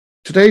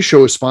Today's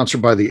show is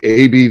sponsored by the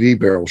ABV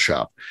Barrel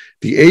Shop.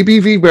 The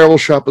ABV Barrel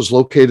Shop is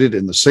located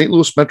in the St.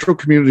 Louis metro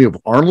community of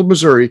Arnold,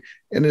 Missouri,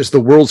 and is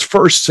the world's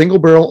first single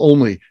barrel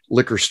only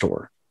liquor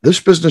store. This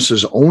business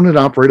is owned and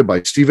operated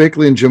by Steve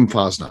Akeley and Jim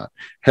Fosnot.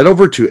 Head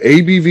over to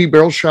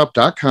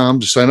abvbarrelshop.com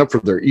to sign up for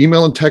their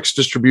email and text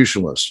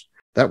distribution list.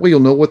 That way you'll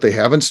know what they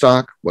have in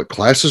stock, what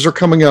classes are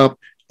coming up,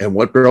 and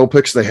what barrel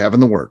picks they have in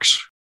the works.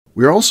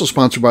 We are also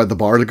sponsored by The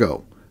Bar to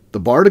Go. The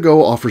Bar to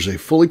Go offers a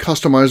fully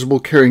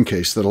customizable carrying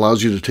case that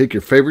allows you to take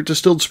your favorite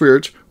distilled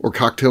spirits or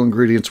cocktail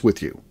ingredients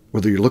with you.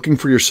 Whether you're looking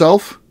for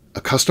yourself, a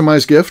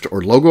customized gift,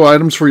 or logo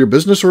items for your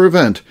business or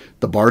event,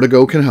 The Bar to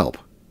Go can help.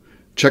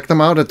 Check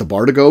them out at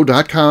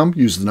thebar2go.com.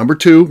 Use the number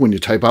 2 when you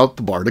type out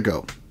The Bar to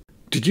Go.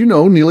 Did you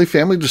know Neely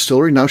Family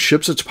Distillery now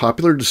ships its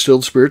popular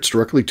distilled spirits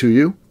directly to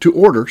you? To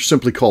order,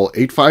 simply call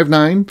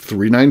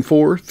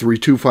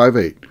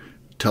 859-394-3258.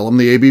 Tell them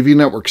the ABV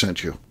Network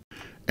sent you.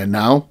 And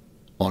now,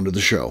 on to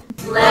the show.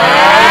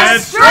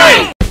 Let's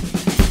drink!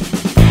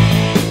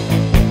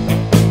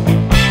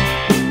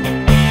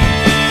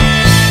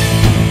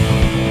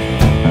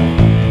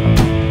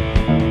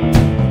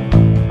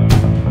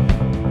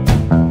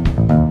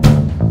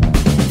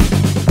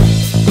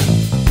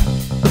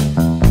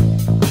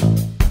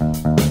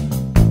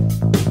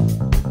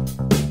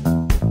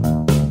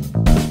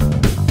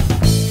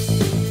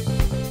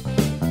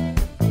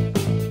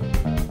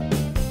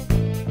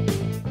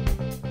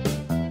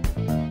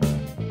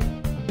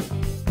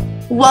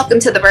 Welcome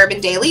to the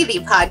Bourbon Daily, the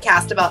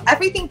podcast about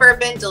everything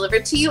bourbon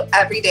delivered to you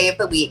every day of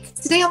the week.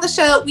 Today on the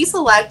show, we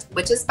select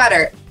which is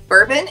better,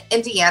 Bourbon,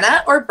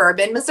 Indiana, or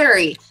Bourbon,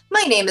 Missouri.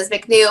 My name is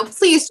McNew.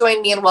 Please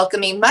join me in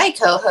welcoming my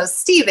co-host,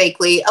 Steve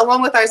Akeley,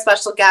 along with our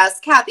special guests,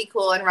 Kathy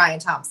Cool and Ryan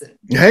Thompson.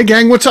 Hey,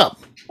 gang, what's up?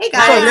 Hey,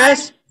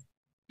 guys.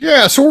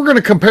 Yeah, so we're going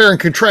to compare and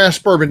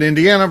contrast Bourbon,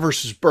 Indiana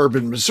versus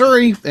Bourbon,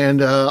 Missouri,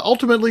 and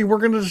ultimately we're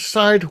going to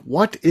decide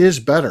what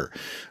is better.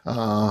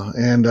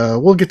 And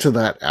we'll get to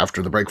that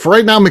after the break. For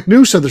right now,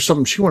 McNew said there's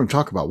something she wanted to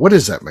talk about. What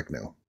is that,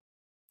 McNew?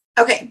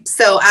 Okay,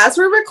 so as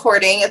we're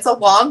recording, it's a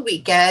long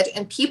weekend,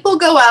 and people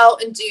go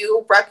out and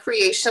do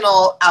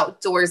recreational,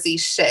 outdoorsy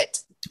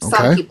shit.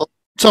 Okay.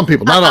 Some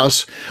people, not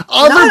us.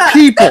 Other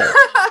people.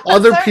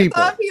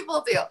 Some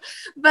people do.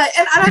 But,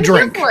 and I'm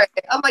here for it.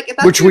 I'm like, if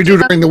that's which we do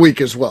during the week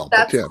as well.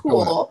 That's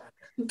cool.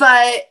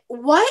 But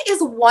what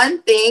is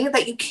one thing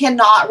that you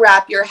cannot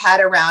wrap your head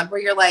around where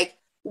you're like,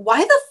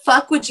 why the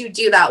fuck would you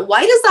do that?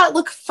 Why does that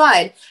look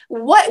fun?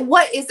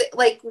 What is it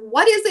like?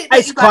 What is it?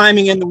 Ice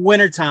climbing in the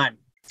wintertime.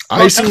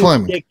 Ice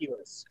climbing.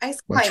 Ridiculous.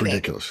 Ice climbing. That's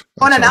ridiculous.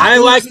 I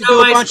like to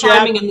do a bunch of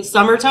climbing in the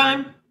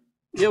summertime.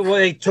 Yeah, well,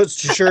 it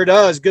sure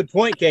does. Good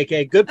point,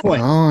 KK. Good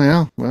point. Oh,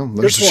 yeah.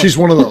 Well, she's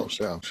one of those.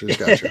 Yeah, she's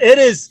got you. It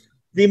is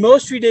the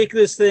most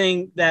ridiculous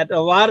thing that a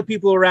lot of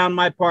people around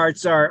my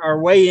parts are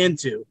way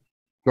into.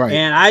 Right.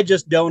 And I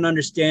just don't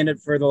understand it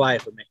for the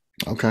life of me.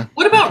 Okay.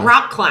 What about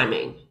rock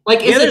climbing?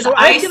 Like, is it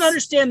I can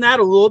understand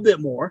that a little bit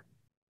more.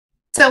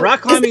 So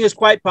rock climbing is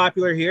quite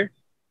popular here.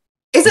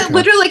 Is it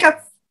literally like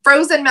a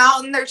frozen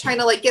mountain? They're trying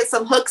to like get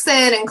some hooks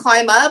in and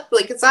climb up.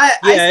 Like, it's that?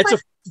 Yeah,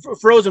 it's a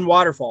frozen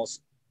waterfalls.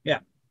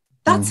 Yeah.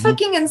 That's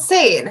fucking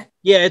insane.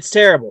 Yeah, it's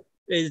terrible.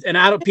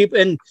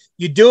 And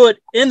you do it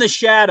in the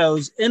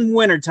shadows in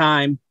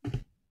wintertime,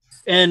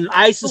 and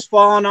ice is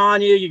falling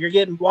on you. You're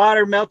getting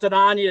water melted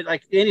on you.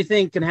 Like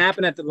anything can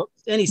happen at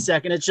any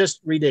second. It's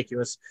just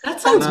ridiculous. That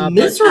sounds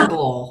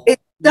miserable. It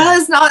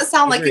does not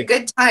sound like a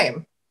good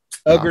time.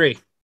 Agree.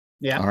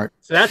 Yeah. All right.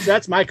 So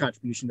that's my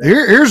contribution.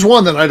 Here's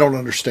one that I don't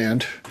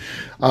understand,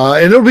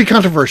 and it'll be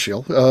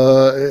controversial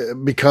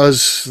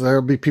because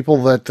there'll be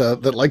people that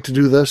like to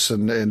do this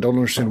and don't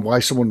understand why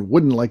someone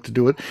wouldn't like to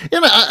do it.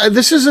 And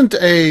this isn't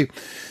a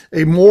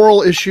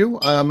moral issue.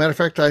 Matter of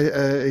fact,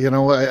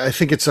 I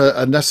think it's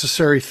a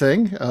necessary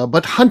thing.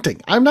 But hunting,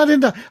 I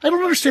don't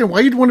understand why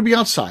you'd want to be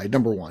outside.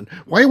 Number one,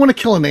 why you want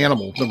to kill an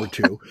animal. Number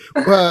two,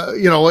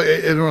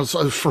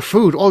 for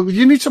food. Oh,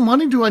 you need some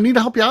money? Do I need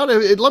to help you out?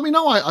 Let me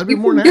know. I'd be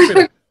more than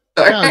happy.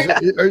 Yeah,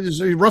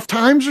 is it rough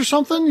times or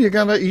something? You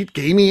gotta eat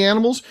gamey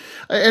animals,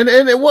 and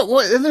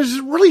there's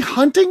really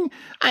hunting.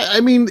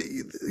 I mean,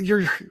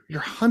 you're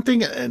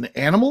hunting an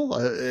animal,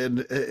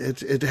 and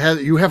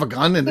you have a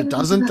gun and it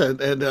doesn't,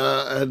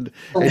 and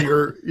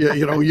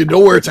you know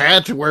where it's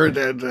at, where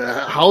it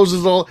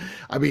houses all.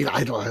 I mean,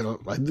 I don't.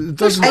 It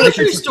doesn't.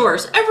 Grocery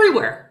stores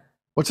everywhere.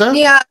 What's that?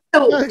 Yeah.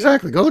 Yeah,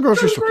 exactly. Go to the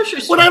grocery store.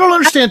 What I don't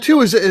understand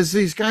too is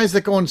these guys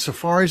that go on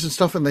safaris and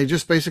stuff, and they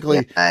just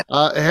basically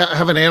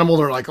have an animal.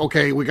 They're like,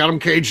 okay, we got him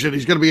caged, and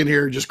he's going to be in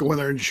here. Just go in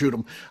there and shoot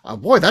him.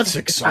 Boy, that's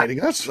exciting.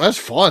 That's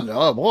fun.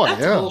 Oh boy,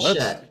 So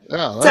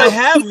I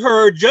have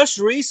heard just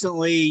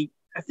recently,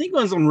 I think it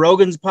was on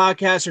Rogan's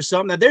podcast or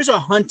something, that there's a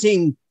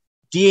hunting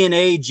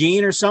DNA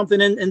gene or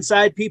something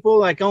inside people.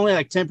 Like only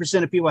like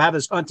 10% of people have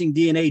this hunting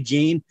DNA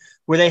gene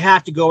where they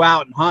have to go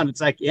out and hunt.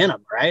 It's like in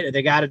them, right?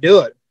 They got to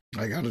do it.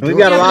 We've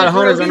got a lot of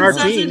hunters on our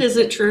team. Is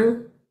it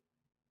true?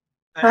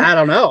 I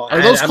don't know. Are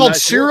those called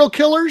serial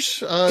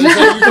killers? Is that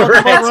what you're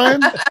talking about,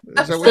 Ryan?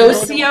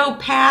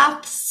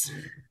 Sociopaths?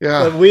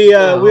 Yeah. But we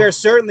are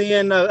certainly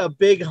in a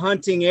big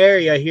hunting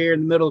area here in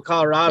the middle of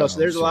Colorado. So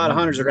there's a lot of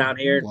hunters around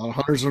here. A lot of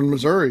hunters in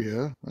Missouri.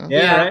 Yeah.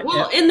 Right?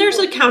 Well, and there's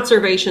a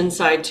conservation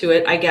side to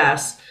it, I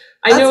guess.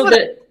 I know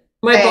that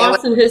my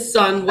boss and his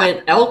son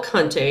went elk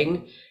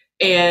hunting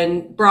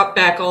and brought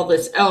back all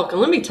this elk.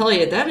 And let me tell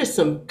you, that is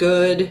some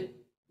good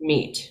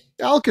meat.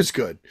 Elk is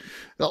good.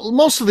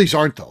 Most of these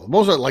aren't, though.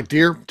 Most of like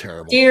deer,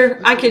 terrible.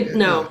 Deer, I could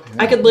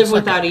live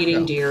without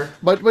eating deer.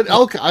 But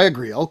elk, I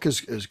agree. Elk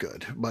is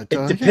good. But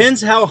it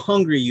depends how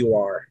hungry you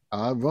are.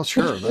 Well,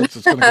 sure.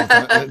 It's going to go with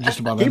that, just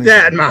about Keep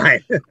that in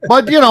mind.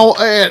 But, you know,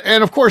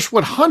 and of course,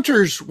 what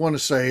hunters want to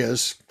say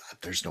is,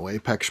 there's no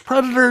apex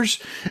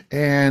predators,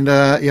 and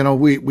you know,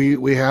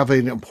 we have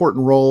an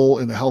important role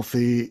in a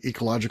healthy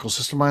ecological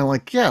system. I'm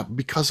like, yeah,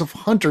 because of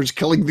hunters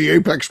killing the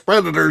apex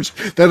predators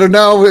that are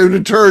now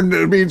in turn,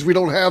 it means we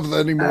don't have them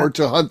anymore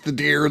to hunt the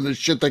deer and the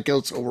shit that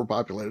gets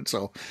overpopulated.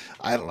 So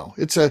I don't know.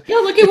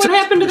 Look at what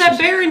happened to that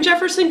bear in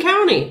Jefferson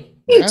County.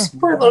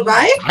 Poor little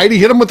guy. Heidi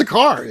hit him with the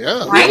car.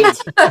 Yeah. Right.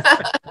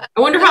 I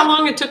wonder how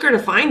long it took her to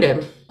find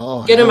him.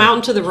 Get him out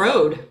into the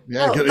road.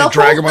 Yeah,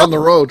 drag him out on the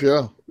road.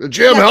 Yeah.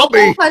 Jim, help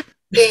me.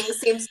 Thing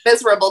seems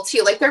miserable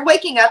too. Like they're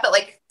waking up at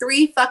like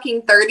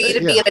 3:30 to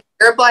be in a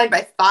deer blind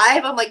by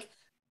 5. I'm like,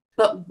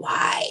 but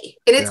why?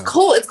 And it's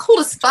cold. It's cold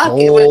as fuck.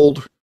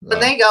 Cold. When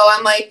they go,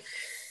 I'm like,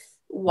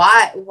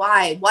 why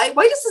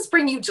does this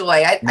bring you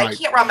joy? I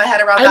can't wrap my head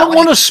around. I don't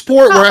want a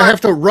sport where I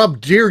have to rub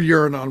deer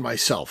urine on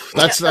myself.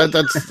 That's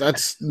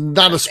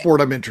not a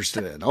sport I'm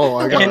interested in. Oh,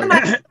 I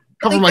gotta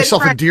cover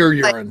myself in deer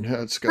urine.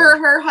 That's good.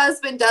 Her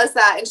husband does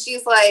that, and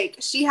she's like,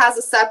 she has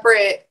a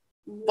separate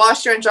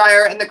washer and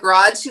dryer in the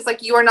garage. She's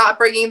like, you are not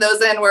bringing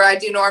those in where I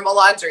do normal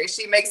laundry.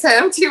 She makes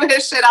him do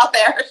his shit out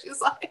there. She's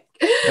like,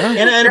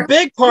 and a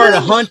big part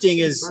of hunting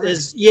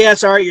is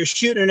yes, all right, you're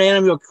shooting an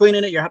animal, you're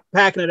cleaning it, you're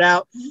packing it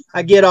out.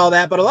 I get all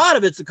that, but a lot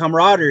of it's the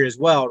camaraderie as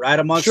well, right?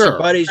 Amongst your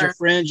buddies, your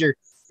friends,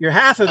 your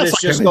half of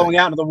it's just going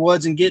out into the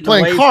woods and getting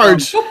playing away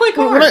cards. Go play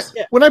cards.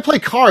 When I play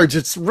cards,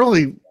 it's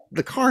really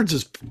the cards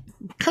is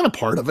kind of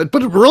part of it,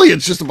 but really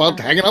it's just about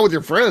hanging out with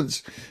your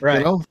friends, right?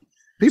 You know?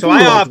 So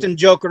I often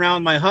joke around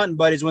with my hunting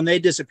buddies when they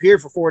disappear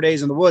for 4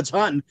 days in the woods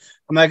hunting.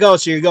 I'm like, oh,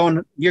 so you're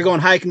going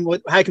hiking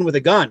with a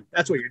gun.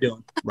 That's what you're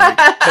doing. Right.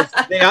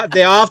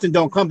 they often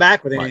don't come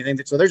back with anything.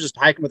 So they're just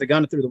hiking with a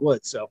gun through the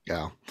woods. So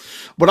yeah.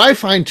 What I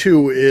find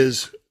too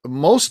is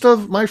most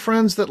of my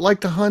friends that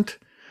like to hunt,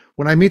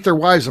 when I meet their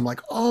wives, I'm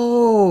like,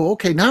 oh,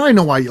 okay, now I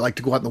know why you like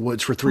to go out in the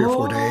woods for 3 or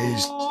 4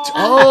 days.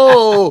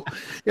 Oh,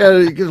 yeah,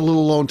 you get a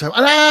little alone time.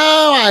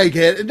 Now I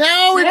get it.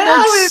 Now it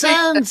makes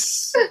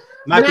sense.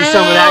 Might be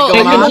some of that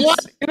going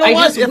on. I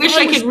just wish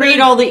I could read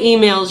all the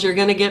emails you're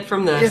going to get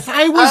from this. If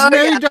I was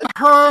married to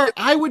her,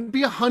 I would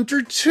be a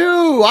hunter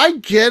too. I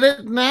get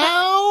it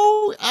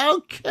now.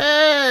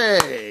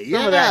 Okay.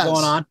 Some of that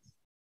going on.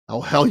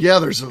 Oh, hell yeah,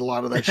 there's a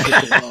lot of that shit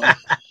going on.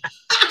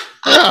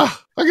 Yeah,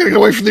 I got to get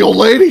away from the old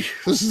lady.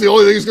 This is the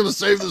only thing that's going to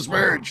save this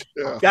marriage.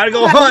 Yeah. Got to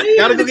go hunt.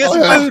 Got to go get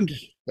some food.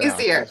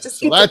 Easier.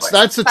 So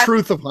that's the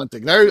truth of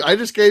hunting. There, I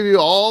just gave you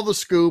all the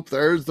scoop.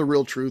 There's the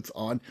real truth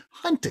on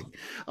hunting.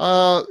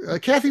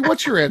 Kathy,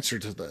 what's your answer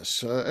to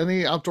this?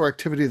 Any outdoor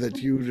activity that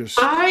you just?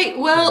 I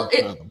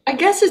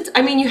guess it's.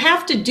 I mean, you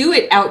have to do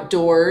it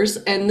outdoors,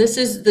 and this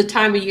is the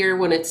time of year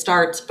when it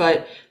starts.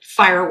 But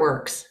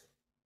fireworks.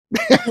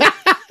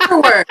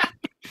 Fireworks.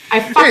 I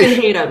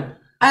fucking hate them.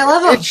 I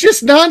love them. It's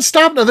just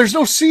nonstop now. There's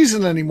no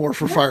season anymore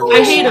for fireworks.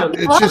 I hate them.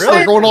 It's just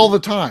they're going all the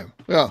time.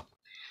 Yeah.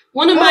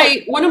 One of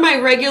my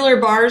regular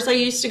bars I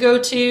used to go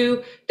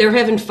to, they're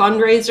having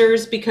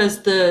fundraisers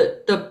because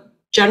the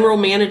general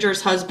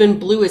manager's husband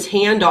blew his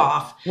hand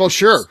off. Well,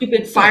 sure.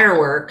 Stupid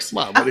fireworks.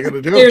 Well, what are you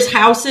gonna do? There's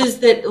houses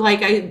that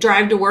like I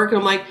drive to work and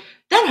I'm like,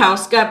 that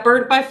house got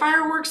burnt by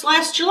fireworks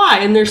last July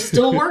and they're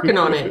still working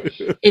on it.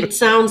 It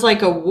sounds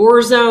like a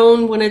war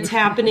zone when it's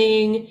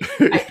happening.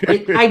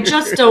 I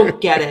just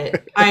don't get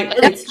it.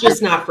 It's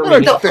just not for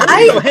me.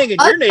 I hang in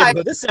your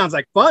neighborhood. This sounds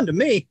like fun to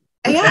me.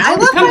 Yeah, I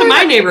love come to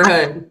my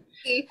neighborhood.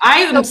 I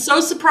am so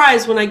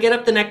surprised when I get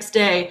up the next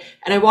day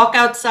and I walk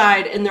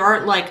outside and there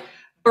aren't like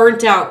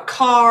burnt out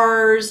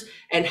cars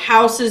and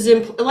houses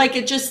like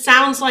it just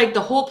sounds like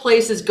the whole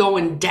place is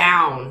going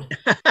down.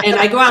 And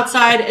I go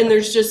outside and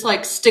there's just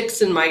like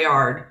sticks in my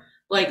yard.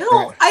 Like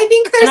no, I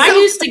think there's. And I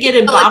used to get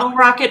in bottle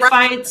rocket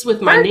fights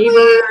with my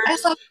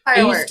neighbors.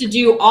 I used to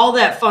do all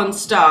that fun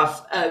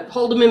stuff.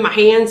 Hold them in my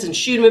hands and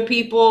shoot them at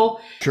people.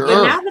 Sure.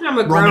 And now that I'm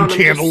a grown, I'm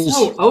just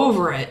so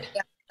over it.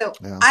 Yeah. So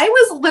I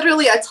was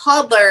literally a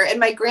toddler, and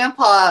my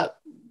grandpa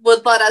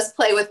would let us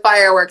play with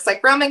fireworks,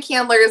 like Roman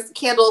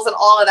candles, and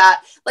all of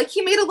that. Like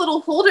he made a little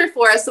holder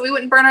for us so we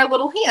wouldn't burn our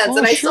little hands,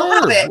 and I still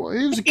have it. Well,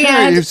 he was a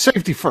kid. It's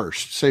safety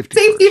first.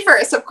 Safety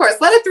first, of course.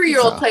 Let a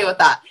 3-year-old play with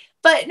that.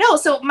 But no,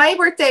 so my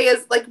birthday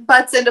is like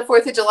butts into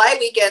 4th of July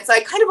weekend, so I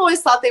kind of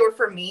always thought they were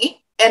for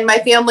me. And my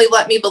family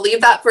let me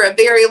believe that for a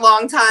very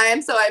long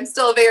time. So I'm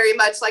still very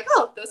much like,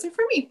 oh, those are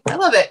for me. I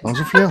love it. Those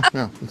are for you.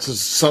 Yeah. This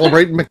is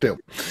celebrating McNew.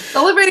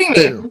 Celebrating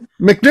me.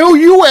 McNew,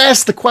 you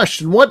asked the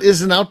question, what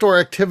is an outdoor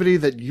activity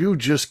that you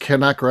just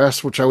cannot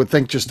grasp? Which I would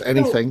think just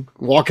anything.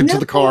 Walk into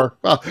the car.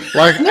 As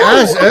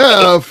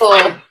if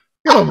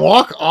you're going to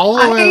walk all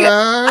the way there.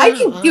 I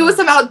can do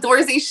some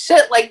outdoorsy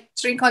shit like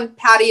drink on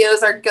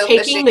patios or go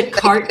taking fishing. the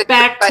cart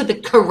back to the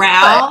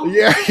corral.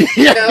 Yeah.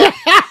 You know?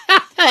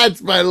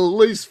 That's my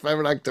least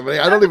favorite activity.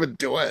 I don't even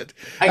do it.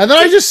 And then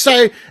I just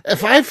say,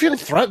 if I feel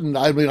threatened,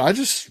 I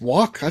just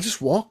walk. Oh,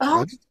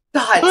 God.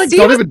 I Steve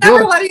don't is even do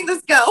never it. letting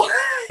this go.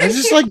 I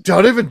just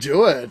don't even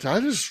do it.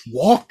 I just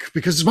walk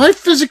because my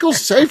physical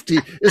safety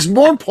is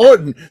more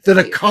important than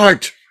a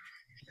cart.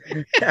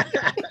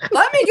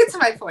 Let me get to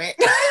my point.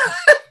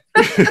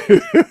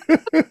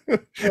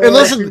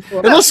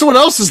 unless someone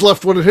else is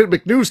left when it hit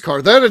McNew's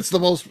car, then it's the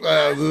most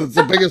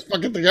the biggest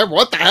fucking thing ever.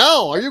 What the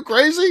hell? Are you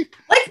crazy?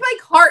 Like my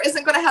car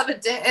isn't going to have a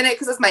dent in it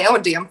because it's my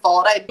own damn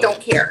fault. I don't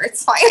care.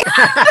 It's fine.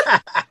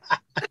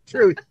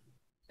 True.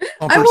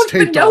 I won't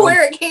even know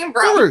where it came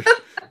from.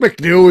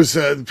 McNew is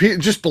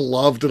just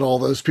beloved and all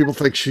this. People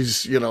think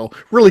she's,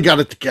 really got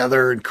it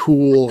together and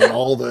cool and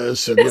all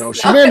this. And,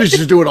 she manages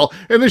to do it all.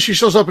 And then she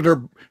shows up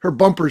and her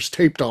bumper's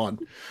taped on.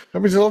 I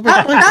mean,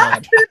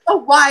 that took a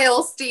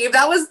while, Steve.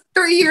 That was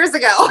 3 years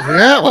ago.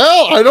 Yeah,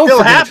 well, I don't Still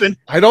forget. happened.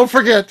 I don't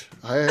forget.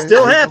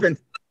 Still happened.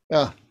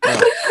 Yeah.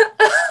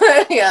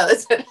 Yeah,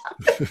 that's it.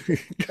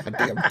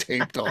 Goddamn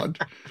taped on.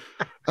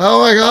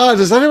 Oh, my God.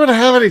 Does anyone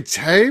have any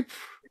tape?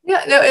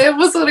 Yeah, no, it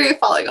was literally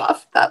falling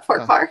off that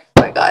poor car.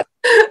 Oh my God.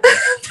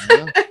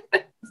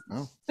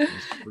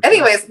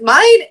 Anyways,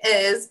 mine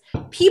is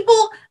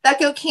people that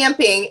go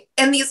camping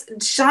in these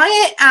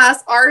giant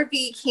ass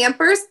RV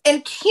campers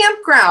and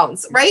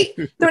campgrounds, right?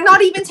 They're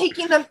not even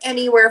taking them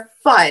anywhere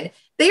fun.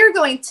 They are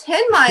going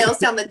 10 miles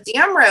down the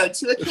damn road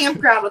to a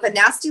campground with a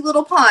nasty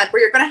little pond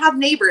where you're going to have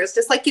neighbors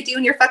just like you do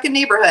in your fucking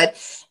neighborhood.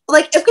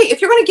 Like, okay,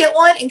 if you're going to get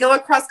one and go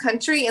across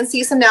country and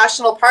see some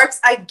national parks,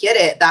 I get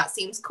it. That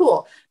seems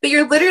cool. But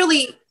you're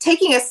literally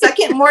taking a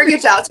second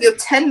mortgage out to go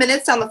 10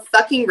 minutes down the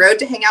fucking road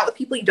to hang out with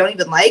people you don't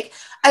even like.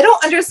 I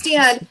don't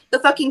understand the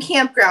fucking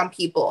campground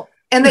people.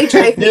 And they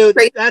drive me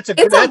crazy. That's a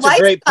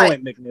great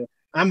point, McNew.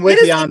 I'm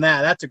with you on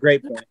that. That's a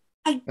great point.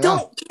 I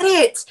don't get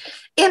it.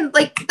 And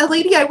like the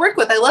lady I work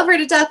with, I love her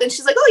to death. And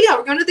she's like, oh yeah,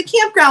 we're going to the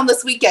campground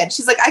this weekend.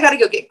 She's like, I got to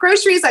go get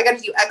groceries. I got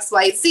to do X,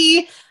 Y,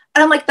 Z.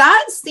 And I'm like,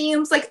 that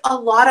seems like a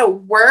lot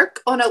of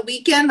work on a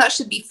weekend. That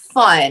should be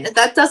fun.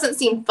 That doesn't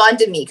seem fun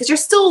to me because you're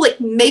still like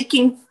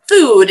making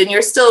food and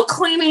you're still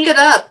cleaning it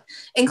up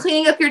and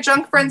cleaning up your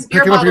drunk friend's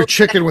beer Picking bottle. up your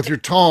chicken with your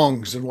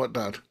tongs and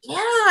whatnot. Yeah,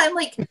 I'm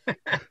like,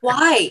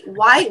 why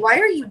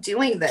are you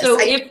doing this? So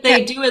if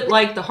they do it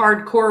like the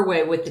hardcore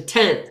way with the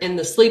tent and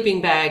the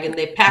sleeping bag and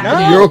they pack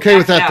it in, you're okay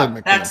with that then,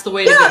 McNeil. That's the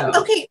way to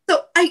go. Okay,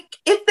 so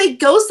if they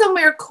go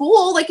somewhere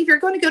cool, like if you're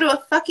going to go to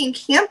a fucking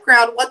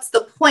campground, what's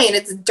the point?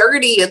 It's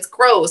dirty, it's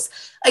gross.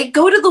 Like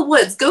go to the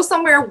woods, go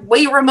somewhere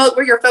way remote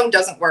where your phone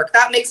doesn't work.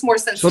 That makes more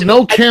sense. So to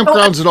no me.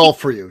 campgrounds at all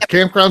for you.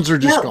 Campgrounds are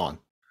just gone.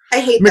 I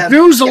hate them.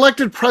 McNew's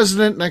elected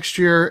president next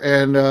year,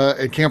 and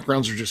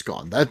campgrounds are just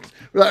gone.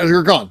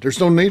 They're gone. There's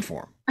no need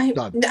for them.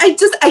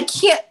 I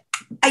can't.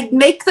 I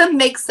make them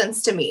make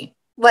sense to me.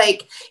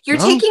 Like you're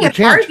taking an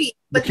RV,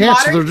 but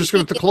so they're just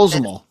going to have to close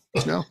them all.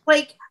 No.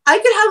 Like I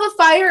could have a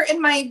fire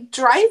in my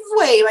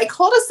driveway, my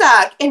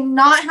cul-de-sac, and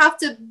not have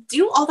to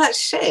do all that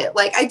shit.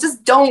 Like I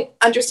just don't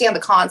understand the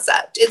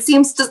concept. It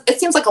seems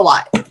like a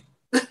lot.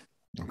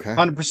 Okay.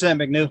 100%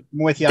 McNew. I'm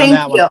with you on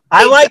that one.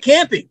 I like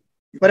camping,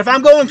 but if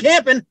I'm going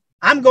camping,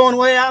 I'm going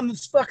way out in the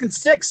fucking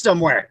sticks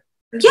somewhere.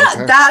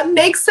 Yeah, that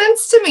makes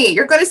sense to me.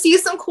 You're going to see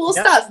some cool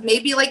stuff.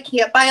 Maybe like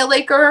camp by a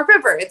lake or a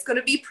river. It's going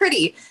to be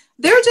pretty.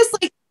 They're just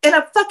like in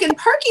a fucking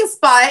parking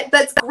spot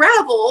that's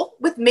gravel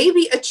with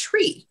maybe a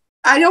tree.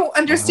 I don't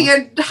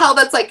understand how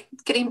that's like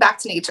getting back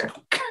to nature.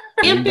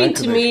 Camping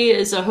to me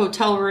is a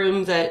hotel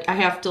room that I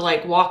have to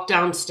like walk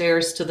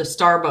downstairs to the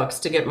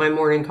Starbucks to get my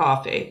morning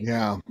coffee.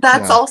 Yeah.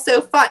 That's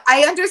also fun.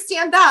 I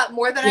understand that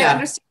more than I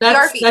understand the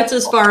RV. That's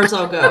as far as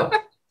I'll go.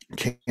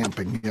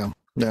 Camping, yeah.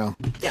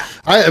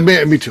 I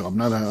mean, me too. I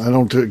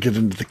don't get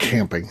into the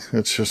camping.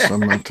 It's just I'm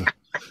not.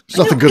 There's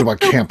nothing good about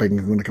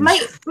camping when it comes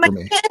my to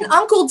me. aunt and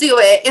uncle do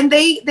it, and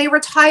they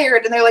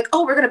retired, and they're like,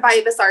 oh, we're gonna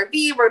buy this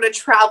RV. We're gonna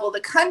travel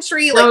the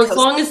country. So like as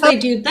long as they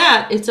do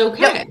that, it's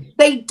okay. No,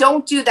 they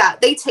don't do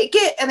that. They take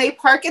it and they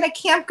park in a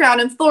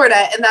campground in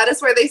Florida, and that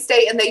is where they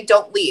stay, and they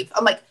don't leave.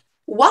 I'm like,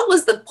 what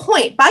was the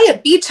point? Buy a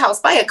beach house,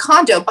 buy a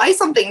condo, buy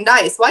something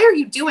nice. Why are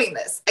you doing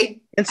this?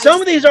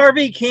 Some of these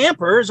RV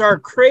campers are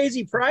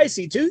crazy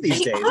pricey too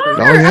these days. Oh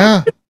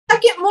yeah.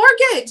 Second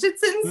mortgage.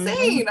 It's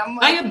insane. I'm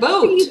buy like, a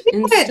boat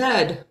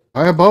instead.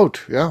 Buy a boat.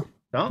 Yeah.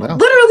 No. Yeah.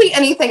 Literally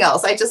anything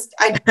else. I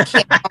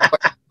can't.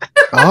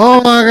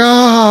 Oh my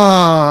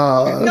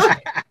God.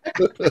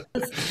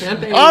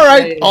 All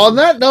right. On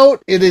that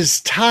note, it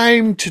is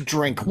time to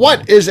drink.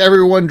 What is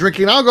everyone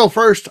drinking? I'll go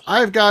first.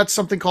 I've got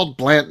something called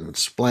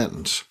Blanton's.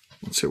 Let's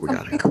see what we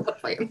got here.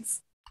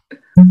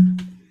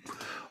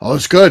 Oh,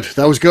 it's good.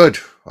 That was good.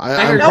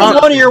 That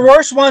was one of your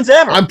worst ones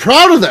ever. I'm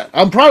proud of that.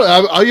 I'm proud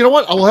of you know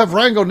what? I'll have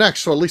Ryan go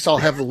next, so at least I'll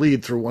have the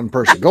lead through one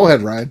person. Go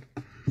ahead, Ryan.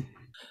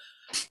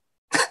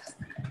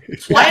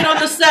 Quiet on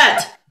the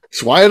set.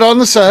 Quiet on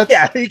the set.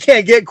 Yeah, you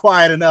can't get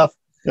quiet enough.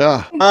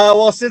 Yeah.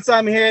 Well, since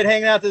I'm here at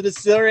hanging out at the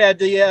distillery, I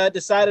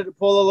decided to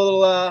pull a little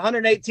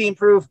 118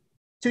 proof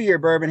 2-year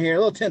bourbon here, a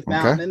little 10th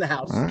Mountain in the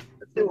house. All right.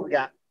 Let's see what we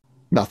got.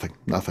 Nothing.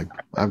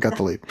 I've got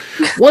the lead.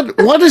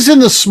 What is in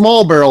the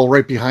small barrel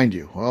right behind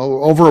you?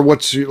 Over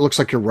looks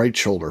like your right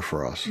shoulder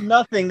for us.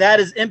 Nothing.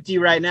 That is empty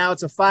right now.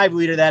 It's a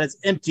 5-liter that is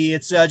empty.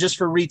 It's just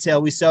for retail.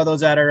 We sell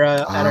those at our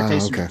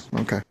tasting rooms.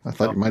 Okay. I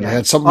thought you might have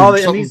had some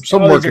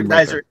working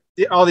right there.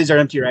 All these are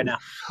empty right now.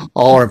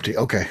 All are empty.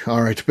 Okay.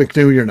 All right.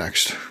 McNew, you're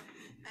next.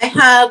 I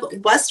have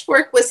West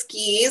Fork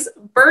Whiskeys,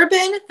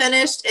 bourbon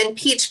finished in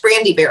peach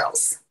brandy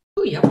barrels.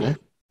 Oh, yummy.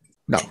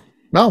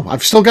 No,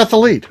 I've still got the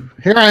lead.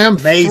 Here I am,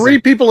 Amazing.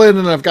 3 people in,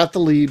 and I've got the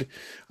lead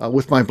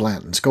with my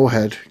Blantons. Go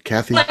ahead,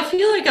 Kathy. Well, I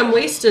feel like I'm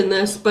wasting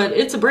this, but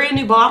it's a brand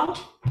new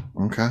bottle.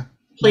 Okay.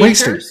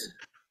 Planters.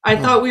 I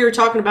thought we were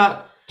talking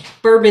about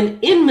bourbon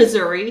in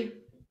Missouri,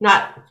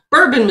 not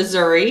bourbon,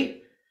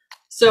 Missouri.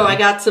 So I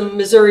got some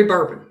Missouri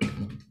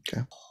bourbon.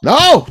 Okay.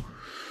 No,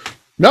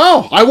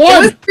 I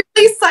won. It was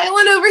really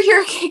silent over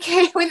here,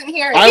 KK. We didn't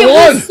hear it. I It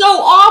won. was so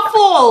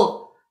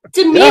awful.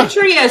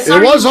 Demetrius,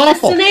 it was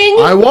awful. Listening?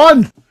 I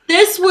won.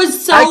 This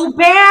was so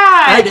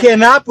bad. I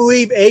cannot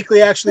believe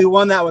Akeley actually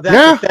won that with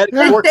that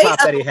pathetic work top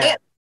that he had.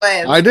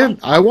 I did.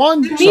 I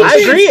won. Demetrius, I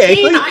agree,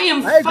 Akeley. I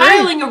am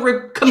filing a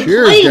complaint.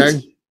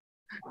 Cheers,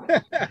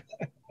 gang.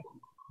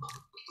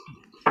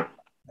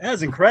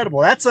 That's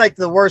incredible. That's like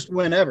the worst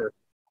win ever.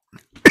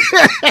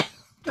 I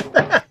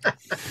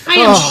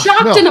am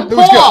shocked and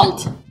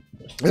appalled.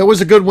 It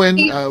was a good win.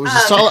 It was a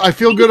solid. I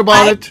feel good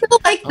about it. I feel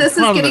like this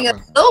is getting a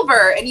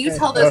silver, and you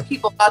tell those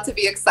people not to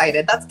be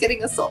excited. That's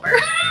getting a silver.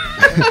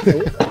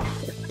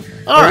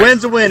 All right. A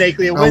win's a win,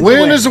 Akeley. A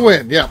win is a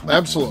win. Yeah,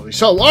 absolutely.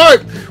 So, all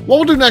right, what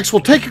we'll do next,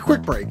 we'll take a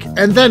quick break.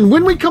 And then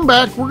when we come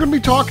back, we're going to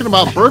be talking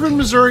about bourbon,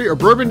 Missouri or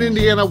bourbon,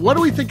 Indiana. What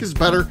do we think is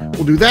better?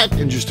 We'll do that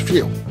in just a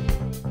few.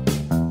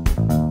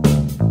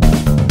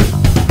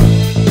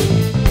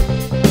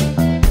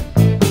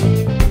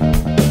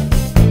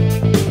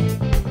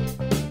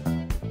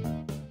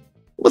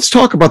 Let's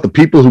talk about the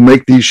people who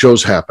make these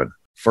shows happen.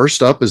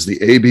 First up is the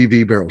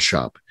ABV Barrel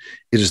Shop.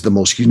 It is the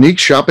most unique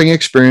shopping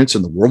experience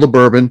in the world of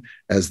bourbon,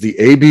 as the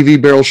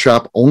ABV Barrel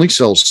Shop only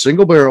sells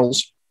single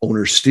barrels.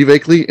 Owners Steve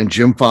Akeley and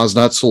Jim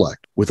Fosnot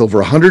select. With over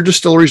 100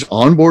 distilleries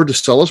on board to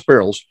sell us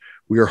barrels,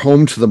 we are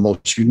home to the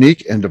most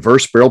unique and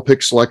diverse barrel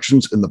pick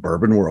selections in the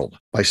bourbon world.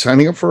 By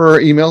signing up for our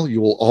email, you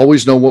will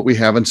always know what we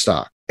have in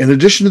stock. In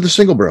addition to the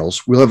single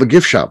barrels, we'll have a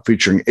gift shop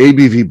featuring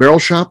ABV Barrel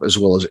Shop as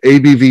well as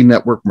ABV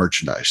Network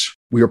merchandise.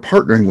 We are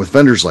partnering with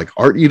vendors like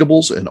Art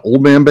Eatables and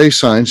Old Man Bay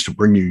Signs to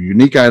bring you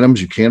unique items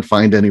you can't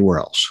find anywhere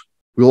else.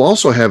 We will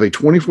also have a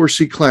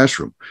 24-seat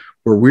classroom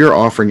where we are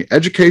offering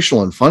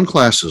educational and fun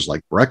classes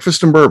like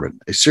Breakfast and Bourbon,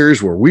 a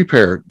series where we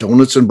pair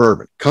donuts and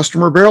bourbon,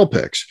 customer barrel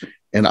picks,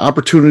 and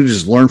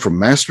opportunities to learn from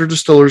master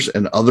distillers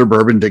and other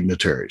bourbon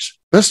dignitaries.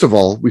 Best of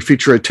all, we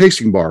feature a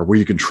tasting bar where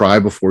you can try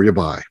before you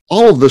buy.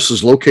 All of this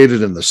is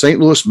located in the St.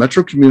 Louis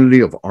metro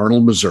community of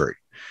Arnold, Missouri.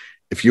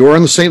 If you are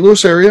in the St.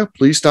 Louis area,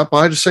 please stop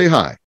by to say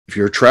hi. If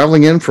you're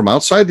traveling in from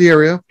outside the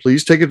area,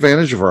 please take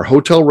advantage of our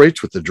hotel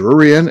rates with the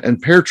Drury Inn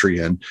and Pear Tree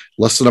Inn,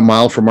 less than a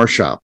mile from our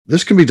shop.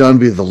 This can be done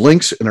via the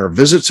links in our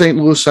Visit St.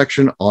 Louis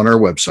section on our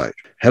website.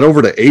 Head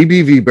over to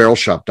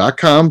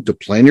abvbarrelshop.com to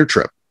plan your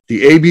trip.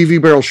 The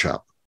ABV Barrel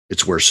Shop.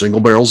 It's where single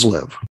barrels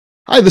live.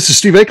 Hi, this is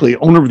Steve Akeley,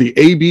 owner of the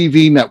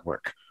ABV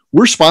Network.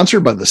 We're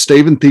sponsored by the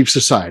Stave and Thief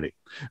Society.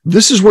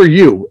 This is where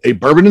you, a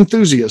bourbon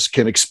enthusiast,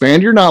 can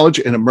expand your knowledge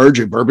and emerge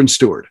a bourbon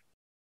steward.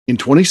 In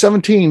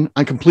 2017,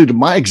 I completed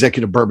my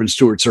Executive Bourbon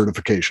Steward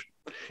certification.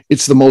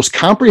 It's the most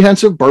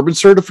comprehensive bourbon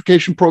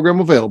certification program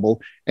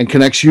available and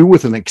connects you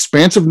with an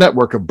expansive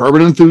network of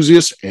bourbon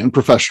enthusiasts and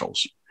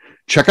professionals.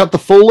 Check out the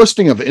full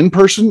listing of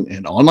in-person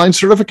and online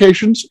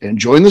certifications and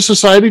join the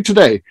society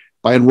today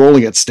by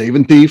enrolling at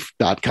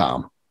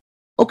staveandthief.com.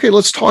 Okay,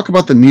 let's talk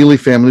about the Neely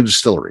Family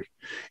Distillery.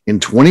 In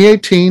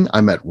 2018,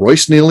 I met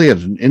Royce Neely at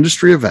an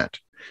industry event.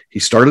 He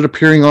started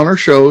appearing on our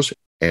shows,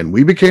 and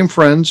we became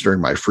friends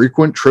during my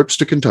frequent trips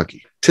to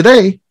Kentucky.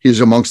 Today, he is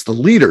amongst the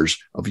leaders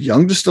of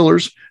young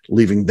distillers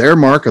leaving their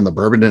mark on the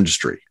bourbon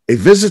industry. A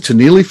visit to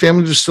Neely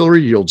Family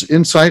Distillery yields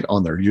insight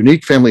on their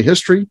unique family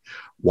history,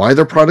 why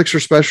their products are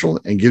special,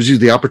 and gives you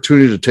the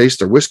opportunity to taste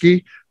their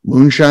whiskey,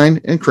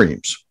 moonshine, and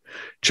creams.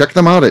 Check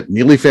them out at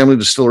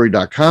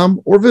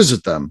NeelyFamilyDistillery.com or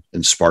visit them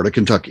in Sparta,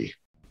 Kentucky.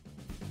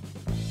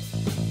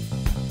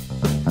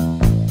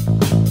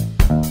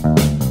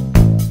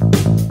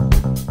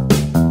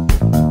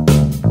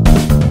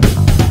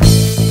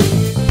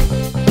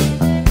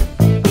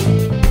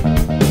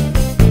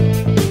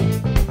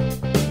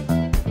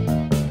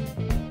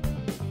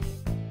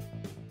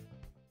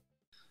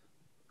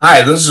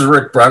 Hi, this is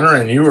Rick Brenner,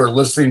 and you are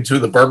listening to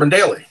the Bourbon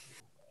Daily.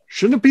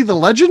 Shouldn't it be the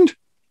legend?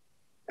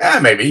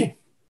 Maybe.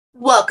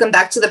 Welcome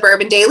back to the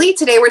Bourbon Daily.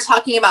 Today we're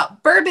talking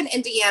about Bourbon,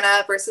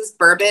 Indiana versus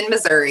Bourbon,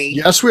 Missouri.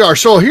 Yes, we are.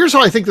 So here's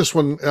how I think this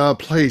one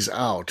plays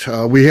out.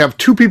 We have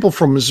two people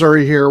from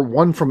Missouri here,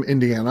 one from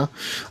Indiana.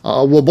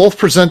 We'll both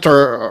present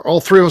all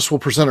three of us will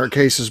present our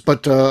cases,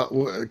 but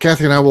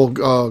Kathy and I will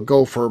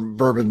go for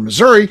Bourbon,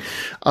 Missouri.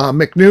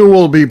 McNew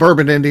will be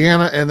Bourbon,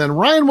 Indiana, and then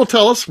Ryan will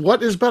tell us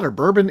what is better,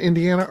 Bourbon,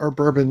 Indiana, or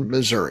Bourbon,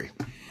 Missouri.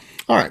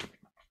 All right.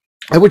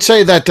 I would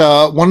say that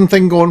one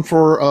thing going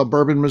for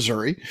Bourbon,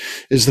 Missouri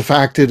is the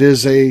fact it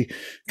is a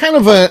kind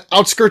of a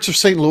outskirts of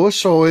St. Louis.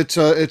 So it's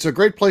a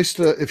great place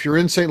to, if you're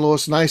in St.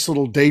 Louis, nice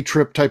little day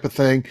trip type of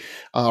thing,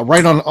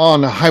 right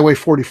on Highway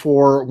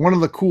 44. One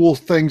of the cool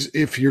things,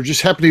 if you're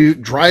just happen to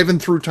be driving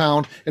through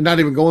town and not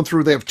even going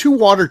through, they have two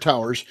water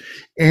towers.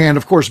 And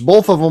of course,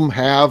 both of them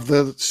have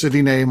the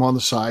city name on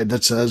the side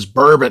that says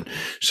Bourbon.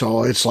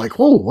 So it's like,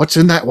 whoa, what's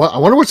in that? I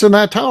wonder what's in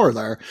that tower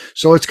there.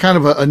 So it's kind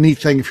of a neat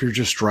thing if you're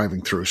just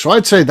driving through. So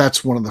I'd say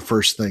that's one of the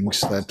first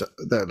things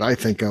that I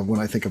think of when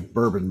I think of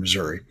Bourbon,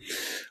 Missouri.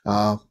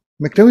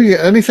 McNew,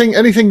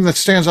 anything that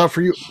stands out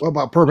for you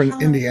about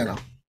Bourbon, Indiana?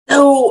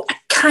 Oh, I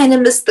kind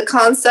of missed the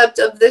concept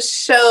of this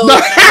show.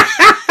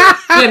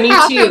 Yeah, me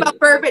Talking too. about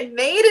bourbon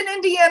made in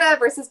Indiana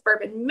versus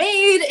bourbon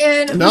made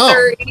in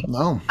Missouri.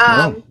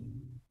 No.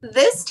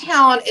 This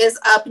town is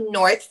up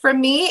north from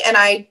me, and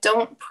I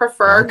don't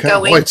prefer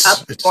going up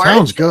north. It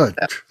sounds good.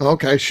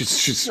 Okay,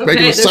 she's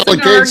making a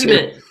solid case.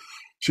 Argument.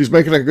 She's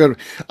making a good.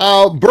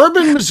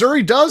 Bourbon,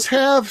 Missouri does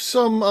have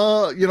some,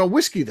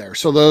 whiskey there.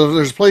 So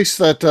there's a place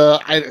that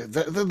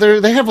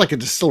they have like a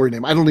distillery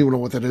name. I don't even know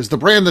what that is. The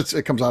brand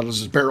it comes out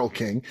as is Barrel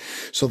King.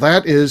 So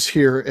that is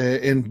here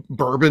in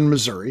Bourbon,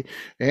 Missouri,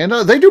 and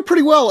they do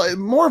pretty well.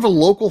 More of a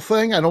local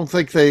thing. I don't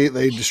think they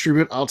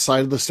distribute outside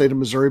of the state of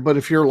Missouri. But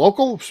if you're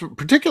local,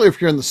 particularly if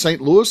you're in the St.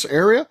 Louis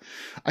area,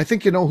 I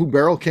think you know who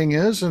Barrel King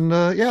is, and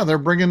they're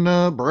bringing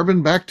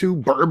bourbon back to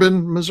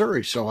Bourbon,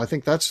 Missouri. So I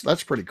think that's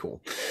pretty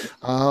cool.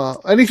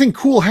 Anything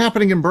cool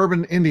happening in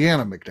Bourbon,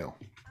 Indiana, McNew?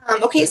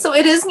 Okay, so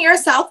it is near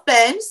South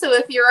Bend. So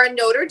if you're a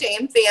Notre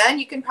Dame fan,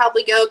 you can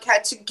probably go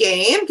catch a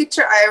game, get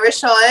your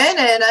Irish on,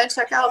 and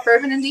check out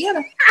Bourbon,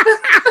 Indiana.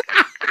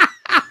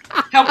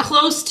 How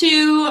close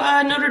to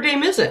Notre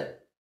Dame is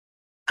it?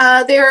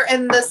 They're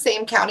in the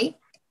same county.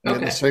 Okay.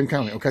 In the same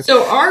county, okay.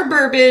 So our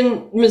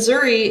Bourbon,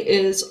 Missouri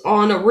is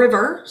on a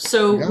river.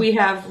 So we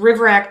have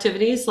river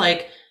activities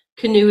like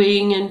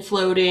canoeing and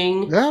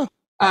floating. Yeah.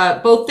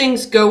 Both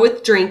things go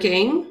with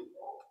drinking.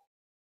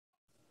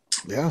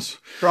 Yes.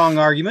 Strong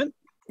argument.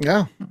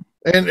 Yeah.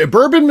 And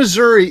Bourbon,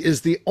 Missouri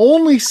is the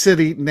only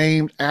city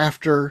named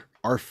after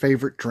our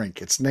favorite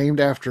drink. It's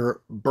named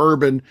after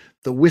bourbon,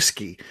 the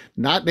whiskey,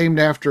 not named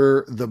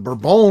after the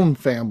Bourbon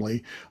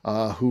family,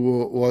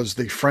 who was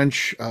the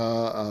French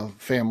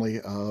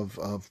family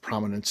of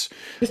prominence.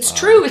 It's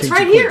true. It's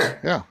right here.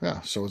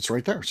 Yeah. So it's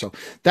right there. So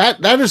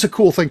that is a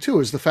cool thing too,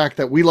 is the fact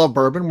that we love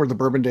bourbon. We're the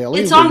Bourbon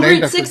Daily. It's on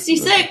Route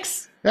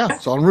 66. Yeah,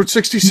 it's on Route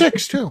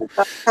 66 too.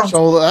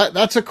 So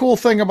that's a cool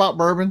thing about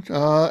bourbon.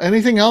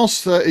 Anything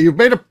else? You've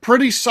made a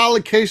pretty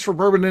solid case for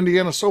Bourbon,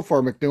 Indiana so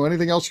far, McNew.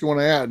 Anything else you want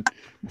to add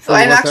before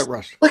we let that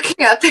rest?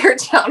 Looking at their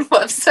town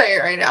website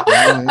right now.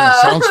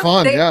 Sounds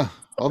fun.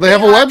 Well, they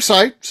have a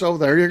website, so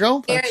there you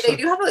go. They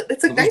do have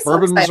it's a nice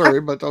Bourbon, website.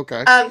 Missouri, but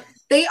okay.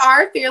 They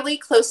are fairly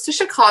close to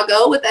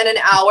Chicago, within an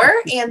hour,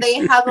 and they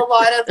have a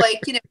lot of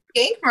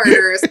gang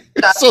murders and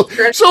stuff. So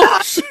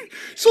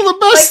the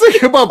best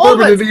thing about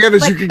Bourbon, Indiana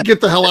is you can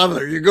get the hell out of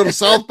there. You can go to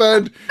South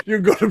Bend, you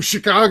can go to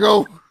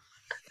Chicago.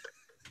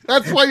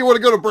 That's why you want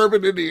to go to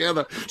Bourbon,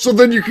 Indiana. So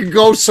then you can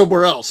go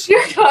somewhere else.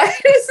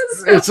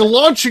 It's a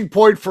launching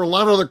point for a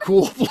lot of other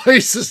cool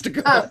places to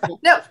go.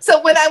 No,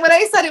 so when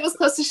I said it was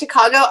close to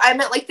Chicago, I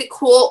meant like the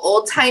cool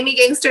old-timey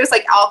gangsters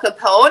like Al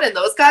Capone and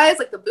those guys,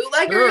 like the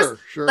bootleggers.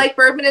 Sure. Like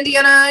Bourbon,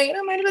 Indiana,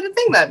 might have been a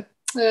thing then.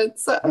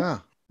 It's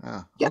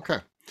okay.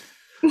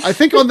 I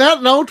think on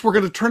that note, we're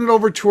going to turn it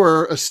over to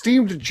our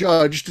esteemed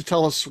judge to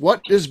tell us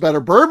what is better,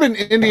 Bourbon,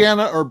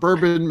 Indiana, or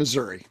Bourbon,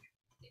 Missouri.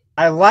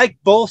 I like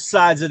both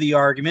sides of the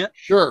argument.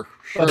 Sure.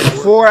 But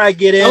before I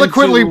get into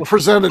eloquently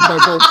presented by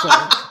both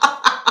sides.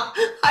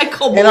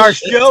 In our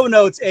show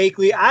notes,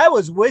 Akeley, I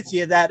was with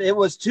you that it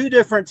was two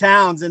different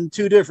towns in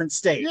two different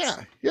states.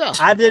 Yeah.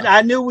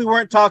 I knew we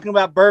weren't talking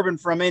about bourbon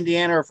from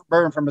Indiana or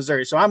bourbon from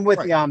Missouri, so I'm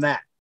with you on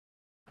that.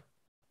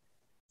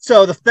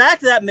 So the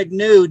fact that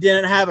McNew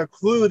didn't have a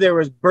clue there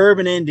was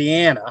bourbon,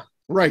 Indiana.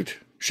 Right.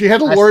 She had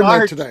to learn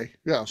that today.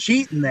 Yeah.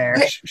 Cheating there.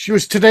 She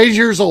was today's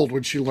years old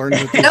when she learned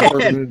that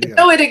bourbon in Indiana.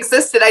 No, it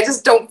existed. I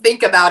just don't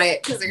think about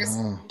it because there's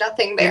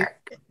nothing there.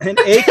 And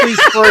Akeley's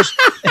first...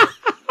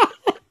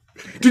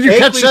 Did you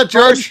catch that,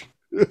 George?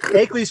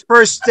 Akeley's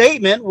first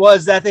statement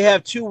was that they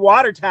have two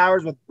water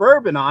towers with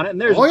bourbon on it. And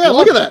there's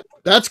look at that.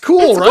 That's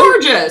cool, right?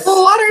 Gorgeous. The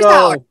water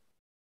tower.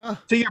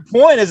 To your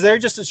point, is there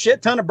just a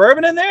shit ton of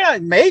bourbon in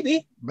there?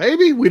 Maybe.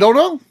 We don't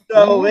know.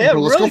 So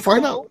let's go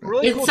find out.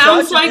 It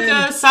sounds like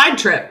a side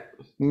trip.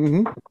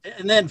 Mm-hmm.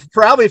 And then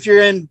probably if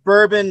you're in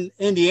Bourbon,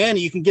 Indiana,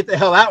 you can get the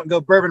hell out and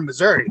go Bourbon,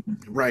 Missouri.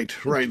 Right.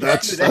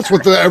 That's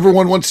what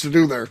everyone wants to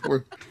do there.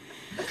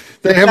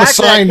 They have a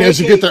sign as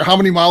you get there, how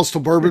many miles to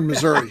Bourbon,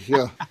 Missouri?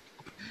 Yeah.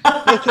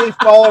 KK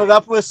followed it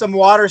up with some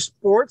water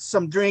sports,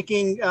 some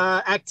drinking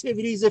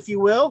activities, if you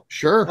will.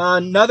 Sure.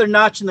 Another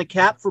notch in the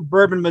cap for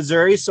Bourbon,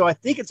 Missouri. So I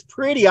think it's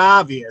pretty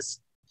obvious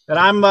that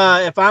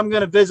if I'm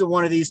going to visit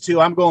one of these two,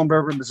 I'm going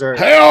Bourbon, Missouri.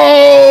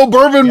 Hey,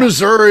 Bourbon,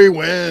 Missouri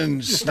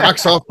wins.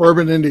 Knocks off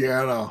Bourbon,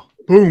 Indiana.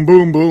 Boom,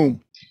 boom,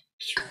 boom.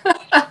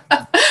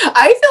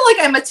 I feel like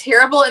I'm a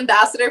terrible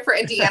ambassador for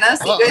Indiana,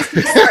 so you guys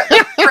can start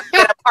an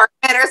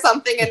apartment or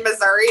something in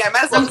Missouri.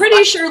 I'm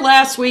pretty sure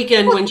last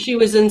weekend when she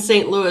was in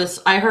St. Louis,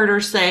 I heard her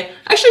say,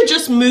 I should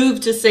just move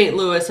to St.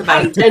 Louis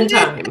about 10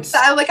 times.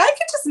 I'm like, I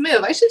could just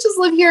move. I should just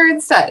live here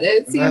instead.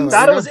 It seems. I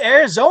thought it was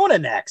Arizona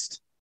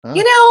next. Huh?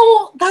 You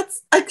know,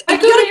 that's... I go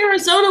to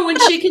Arizona when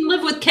she can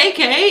live with KK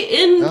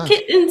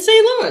in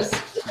St. Louis.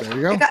 There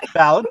you go.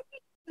 Valid.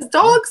 His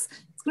dogs,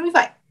 it's going to be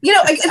fine. You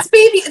know, it's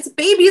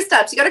baby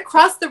steps. You got to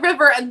cross the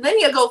river and then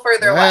you go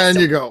further west.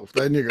 Then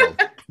you go.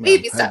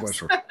 Baby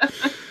steps.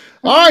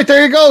 All right,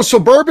 there you go. So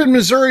Bourbon,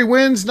 Missouri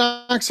wins,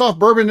 knocks off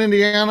Bourbon,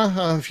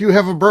 Indiana. If you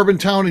have a bourbon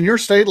town in your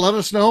state, let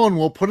us know, and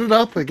we'll put it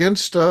up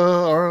against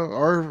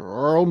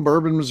our own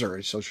Bourbon,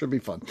 Missouri. So it should be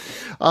fun.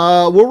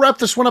 We'll wrap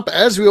this one up,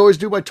 as we always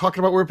do, by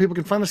talking about where people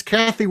can find us.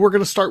 Kathy, we're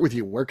going to start with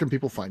you. Where can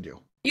people find you?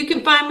 You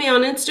can find me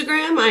on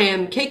Instagram. I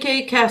am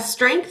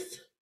KKCastStrength.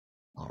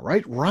 All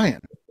right,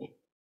 Ryan.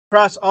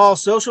 Across all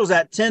socials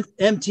at 10th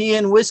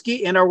MTN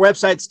Whiskey, and our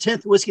website's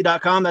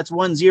 10thwhiskey.com. That's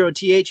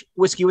 10th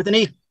whiskey with an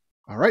E.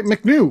 All right,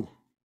 McNew.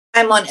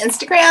 I'm on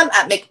Instagram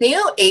at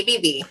McNew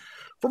ABV.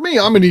 For me,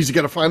 I'm an easy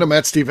guy to find. I'm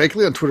at Steve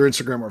Akeley on Twitter,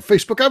 Instagram, or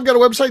Facebook. I've got a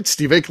website,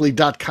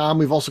 steveakeley.com.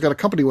 We've also got a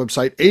company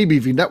website,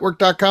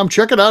 abvnetwork.com.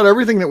 Check it out.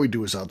 Everything that we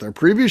do is out there.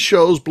 Previous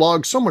shows,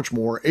 blogs, so much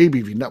more,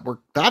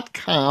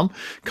 abvnetwork.com.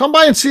 Come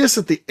by and see us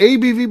at the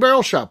ABV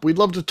Barrel Shop. We'd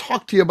love to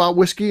talk to you about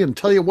whiskey and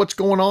tell you what's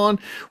going on,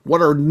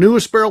 what our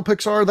newest barrel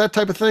picks are, that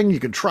type of thing. You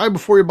can try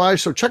before you buy,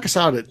 so check us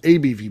out at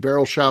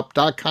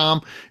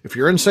abvbarrelshop.com. If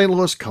you're in St.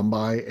 Louis, come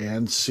by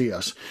and see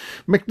us.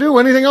 McNew,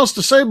 anything else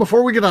to say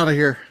before we get out of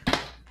here?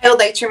 I would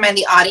like to remind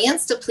the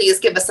audience to please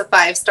give us a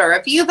 5-star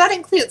review. That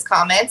includes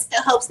comments.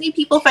 It helps new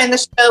people find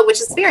the show, which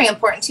is very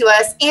important to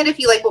us. And if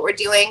you like what we're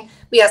doing,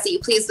 we ask that you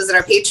please visit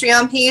our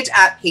Patreon page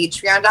at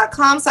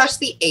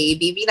patreon.com/the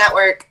ABV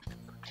Network.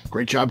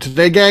 Great job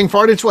today, gang.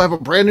 Fartits will have a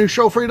brand new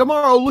show for you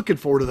tomorrow. Looking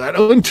forward to that.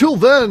 Until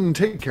then,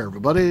 take care,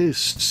 everybody.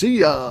 See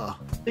ya.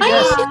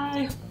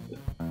 Bye.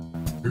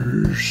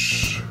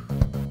 Peace.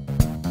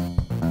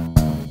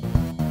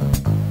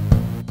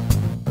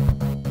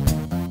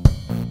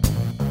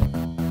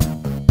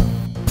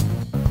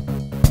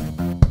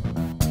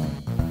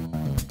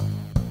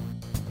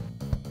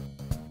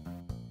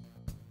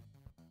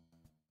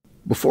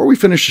 Before we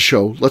finish the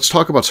show, let's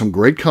talk about some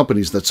great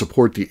companies that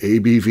support the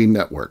ABV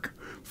network.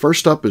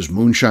 First up is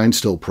Moonshine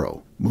Still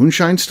Pro.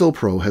 Moonshine Still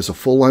Pro has a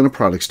full line of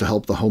products to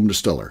help the home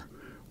distiller.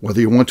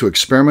 Whether you want to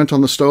experiment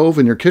on the stove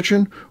in your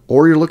kitchen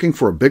or you're looking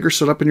for a bigger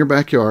setup in your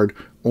backyard,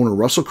 owner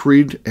Russell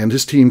Creed and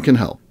his team can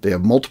help. They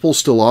have multiple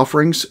still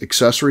offerings,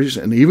 accessories,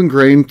 and even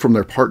grain from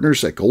their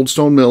partners at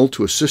Goldstone Mill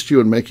to assist you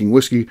in making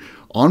whiskey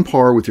on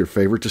par with your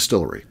favorite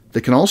distillery.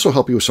 They can also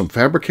help you with some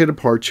fabricated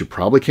parts you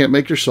probably can't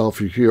make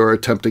yourself if you are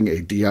attempting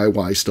a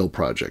DIY still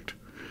project.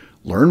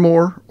 Learn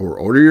more or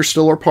order your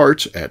still or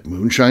parts at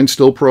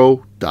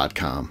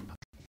moonshinestillpro.com.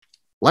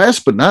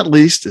 Last but not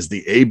least is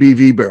the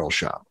ABV Barrel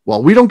Shop.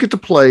 While we don't get to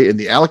play in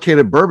the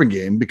allocated bourbon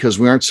game because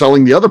we aren't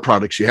selling the other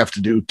products you have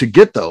to do to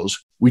get those,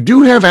 we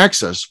do have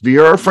access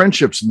via our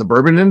friendships in the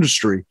bourbon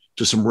industry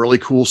to some really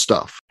cool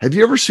stuff. Have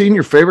you ever seen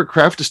your favorite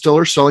craft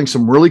distiller selling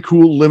some really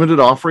cool limited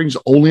offerings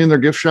only in their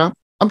gift shop?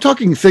 I'm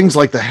talking things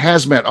like the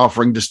hazmat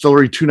offering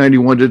Distillery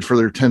 291 did for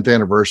their 10th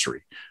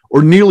anniversary,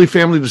 or Neely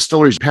Family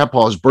Distillery's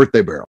Papaw's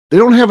birthday barrel. They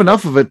don't have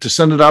enough of it to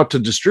send it out to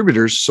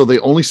distributors, so they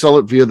only sell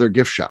it via their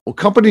gift shop. Well,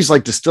 companies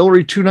like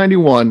Distillery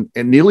 291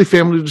 and Neely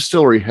Family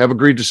Distillery have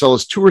agreed to sell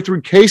us 2 or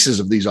 3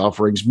 cases of these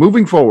offerings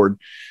moving forward,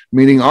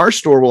 meaning our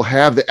store will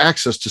have the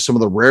access to some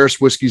of the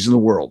rarest whiskeys in the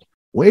world.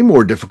 Way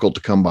more difficult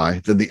to come by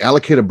than the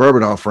allocated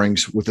bourbon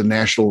offerings with a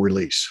national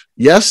release.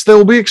 Yes, they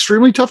will be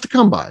extremely tough to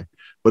come by,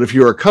 but if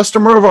you're a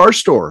customer of our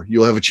store,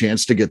 you'll have a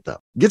chance to get them.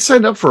 Get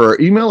signed up for our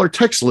email or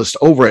text list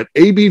over at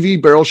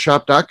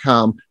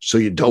abvbarrelshop.com so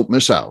you don't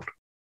miss out.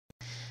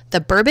 The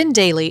Bourbon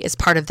Daily is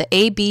part of the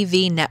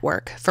ABV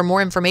Network. For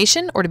more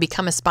information or to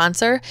become a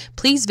sponsor,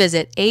 please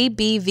visit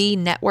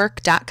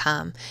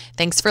abvnetwork.com.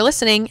 Thanks for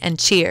listening and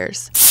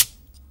cheers.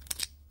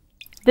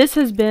 This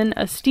has been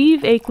a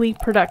Steve Akeley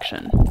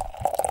production.